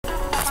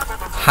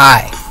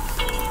Hi.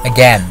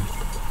 Again.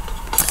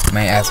 You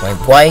might ask,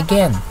 like, why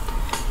again?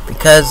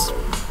 Because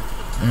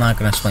I'm not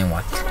gonna explain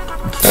why.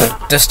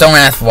 Just don't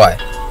ask why.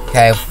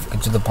 Okay,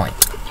 get to the point.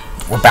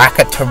 We're back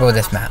at Turbo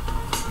Dismount.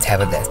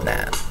 Turbo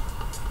Dismount.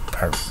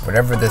 Part,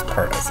 whatever this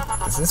part is.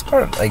 Is this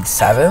part like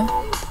 7?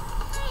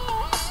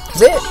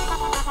 Is it?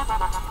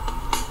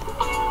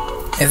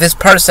 If it's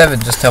part 7,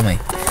 just tell me.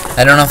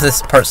 I don't know if this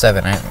is part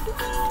 7. I'm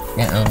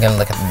gonna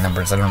look at the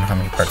numbers. I don't know how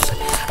many parts.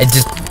 I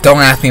just don't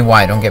ask me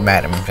why. Don't get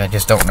mad at me. I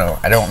just don't know.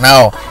 I don't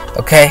know.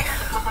 Okay?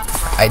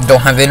 I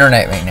don't have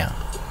internet right now.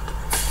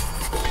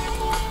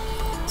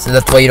 So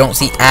that's why you don't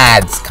see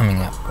ads coming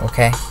up.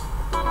 Okay?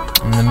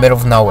 I'm in the middle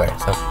of nowhere.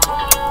 So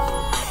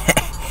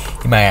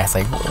you might ask,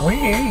 like,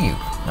 where are you?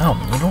 No,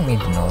 you don't need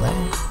to know that.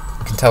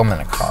 You can tell them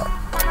in a car.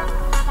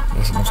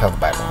 You can tell the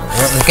Bible.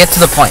 We'll get to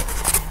the point.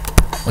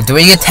 We're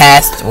doing a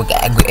test.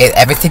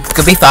 Everything's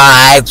gonna be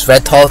fine. It's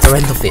rental. It's a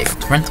rental vehicle.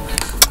 It's rental.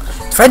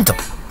 It's rental.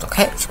 It's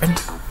okay. It's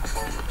rental.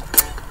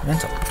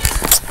 Rental.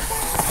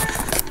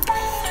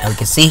 And we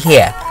can see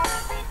here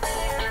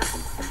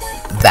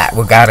that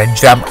we gotta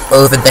jump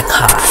over the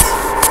cars.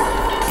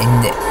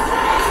 And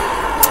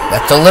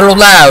that's a little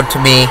loud to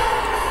me.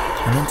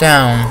 Turn it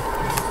down.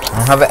 I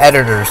don't have an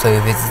editor, so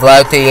if it's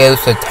loud to you,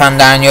 so turn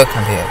down your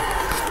computer.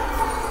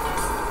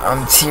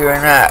 I'm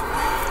tearing up.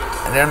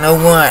 I don't know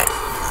what.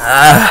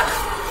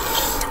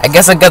 I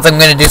guess I'm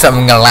gonna do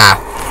something. I'm gonna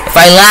laugh. If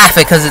I laugh,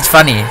 because it's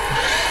funny.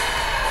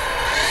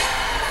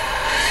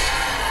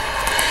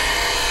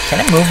 Can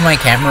I move my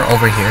camera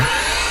over here?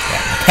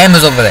 Yeah, my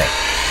camera's over there.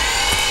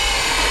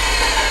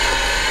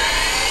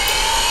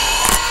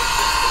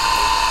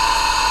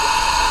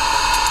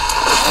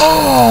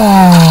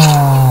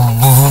 Oh,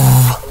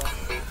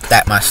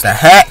 that must have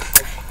hurt.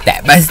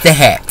 That must have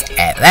hurt.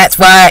 And that's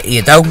why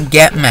you don't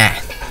get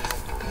mad.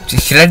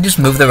 Should I just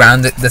move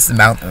around this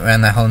amount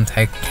around the whole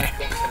entire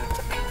camera?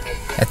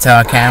 That's how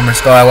our camera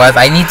score was.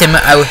 I need to.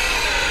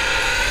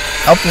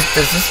 Oh, does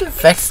this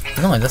affect?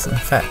 No, it doesn't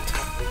affect.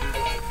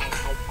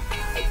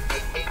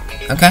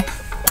 Okay.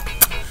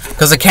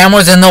 Because the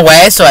camera's in the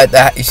way, so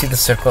you see the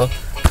circle.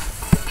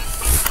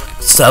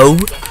 So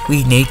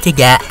we need to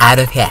get out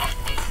of here.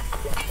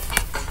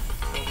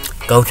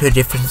 Go to a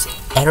different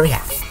area.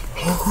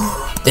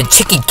 The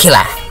chicken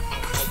killer.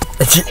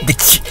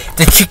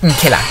 The chicken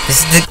killer.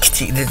 This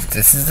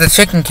is the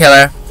chicken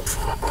killer.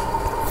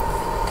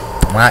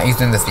 I'm not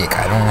using this vehicle.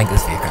 I don't like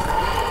this vehicle.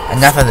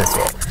 Enough of this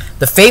vehicle.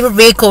 The favorite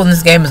vehicle in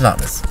this game is not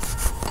this.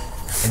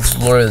 It's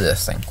literally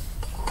this thing.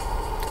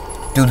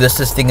 Dude, this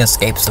thing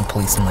escapes the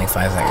police in like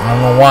 5 seconds. I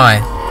don't know why.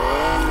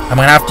 I'm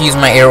gonna have to use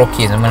my arrow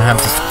keys. I'm gonna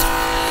have to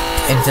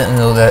instantly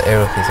know the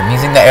arrow keys. I'm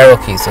using the arrow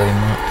keys, so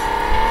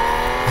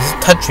this is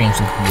touchscreen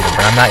computer,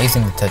 but I'm not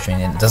using the touchscreen.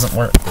 It doesn't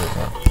work really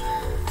well.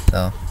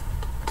 So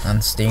on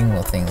steering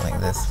wheel things like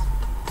this.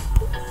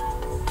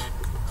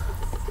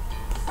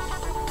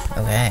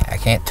 Okay, I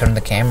can't turn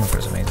the camera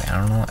for some reason. I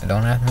don't know. I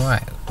don't know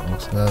why. It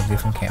looks a little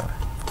different camera.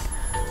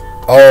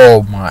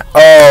 Oh my!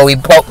 Oh, we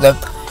broke the.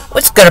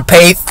 What's gonna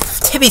pay?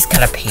 Timmy's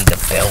gonna pay the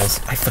bills.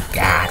 I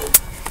forgot.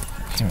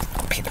 Timmy's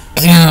gonna pay the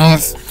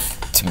bills.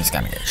 Timmy's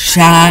gonna get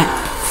shot.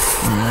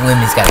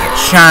 Timmy's gonna get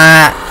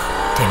shot.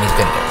 Timmy's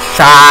gonna get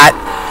shot.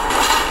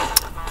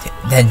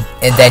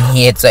 Then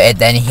he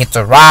hits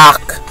a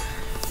rock.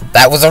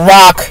 That was a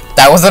rock.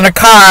 That wasn't a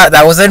car.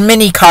 That was a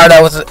mini car.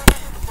 That was. I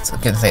was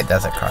gonna say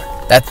that's a car.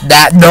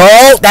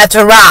 No, that's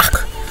a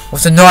rock.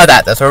 Let's ignore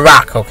that. That's a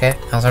rock. Okay,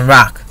 that was a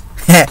rock.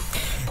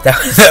 That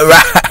was a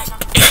rock.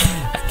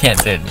 I can't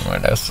say it anymore.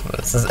 It's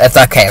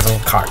okay. It's a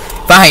little car.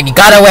 Fine. You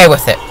got away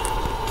with it.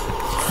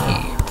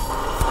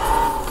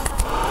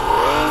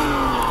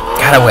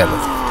 Got away with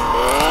it.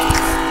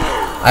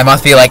 I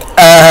must be like,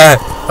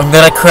 I'm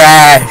gonna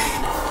crash.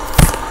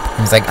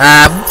 He's like,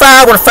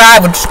 we're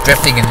fine. We're just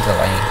drifting into the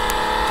lane.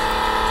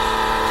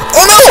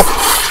 Oh no!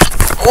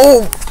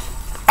 Oh,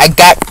 I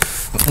got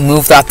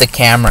moved off the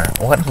camera.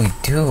 What do we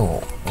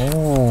do?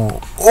 Ooh.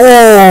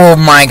 Oh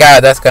my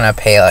god, that's gonna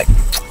pay like.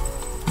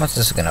 How much is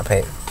this gonna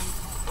pay?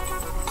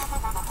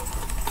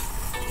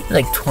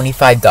 Like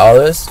 $25?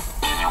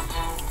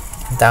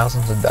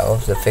 Thousands of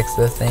dollars to fix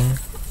this thing.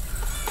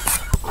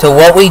 To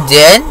what we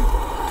did?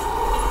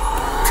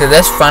 To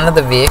this front of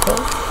the vehicle?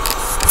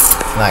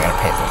 I'm not gonna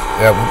pay for it.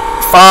 We're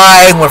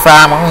fine, we're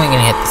fine. I'm only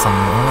gonna hit something.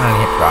 I'm gonna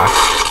hit rock.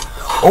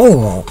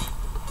 Oh!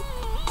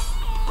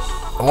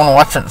 I wanna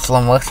watch it in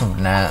slow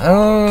motion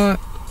now.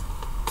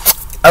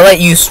 I'll let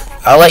you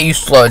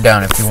slow it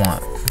down if you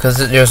want. Because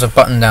there's a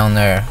button down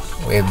there.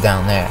 Way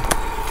down there.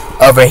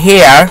 Over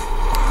here,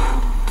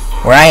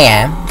 where I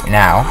am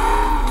now,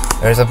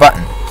 there's a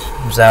button.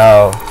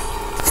 So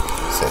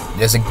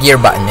there's a gear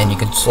button and you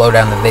can slow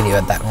down the video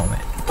at that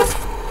moment.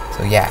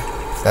 So yeah.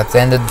 So that's the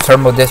end of the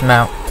Turbo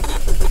Dismount.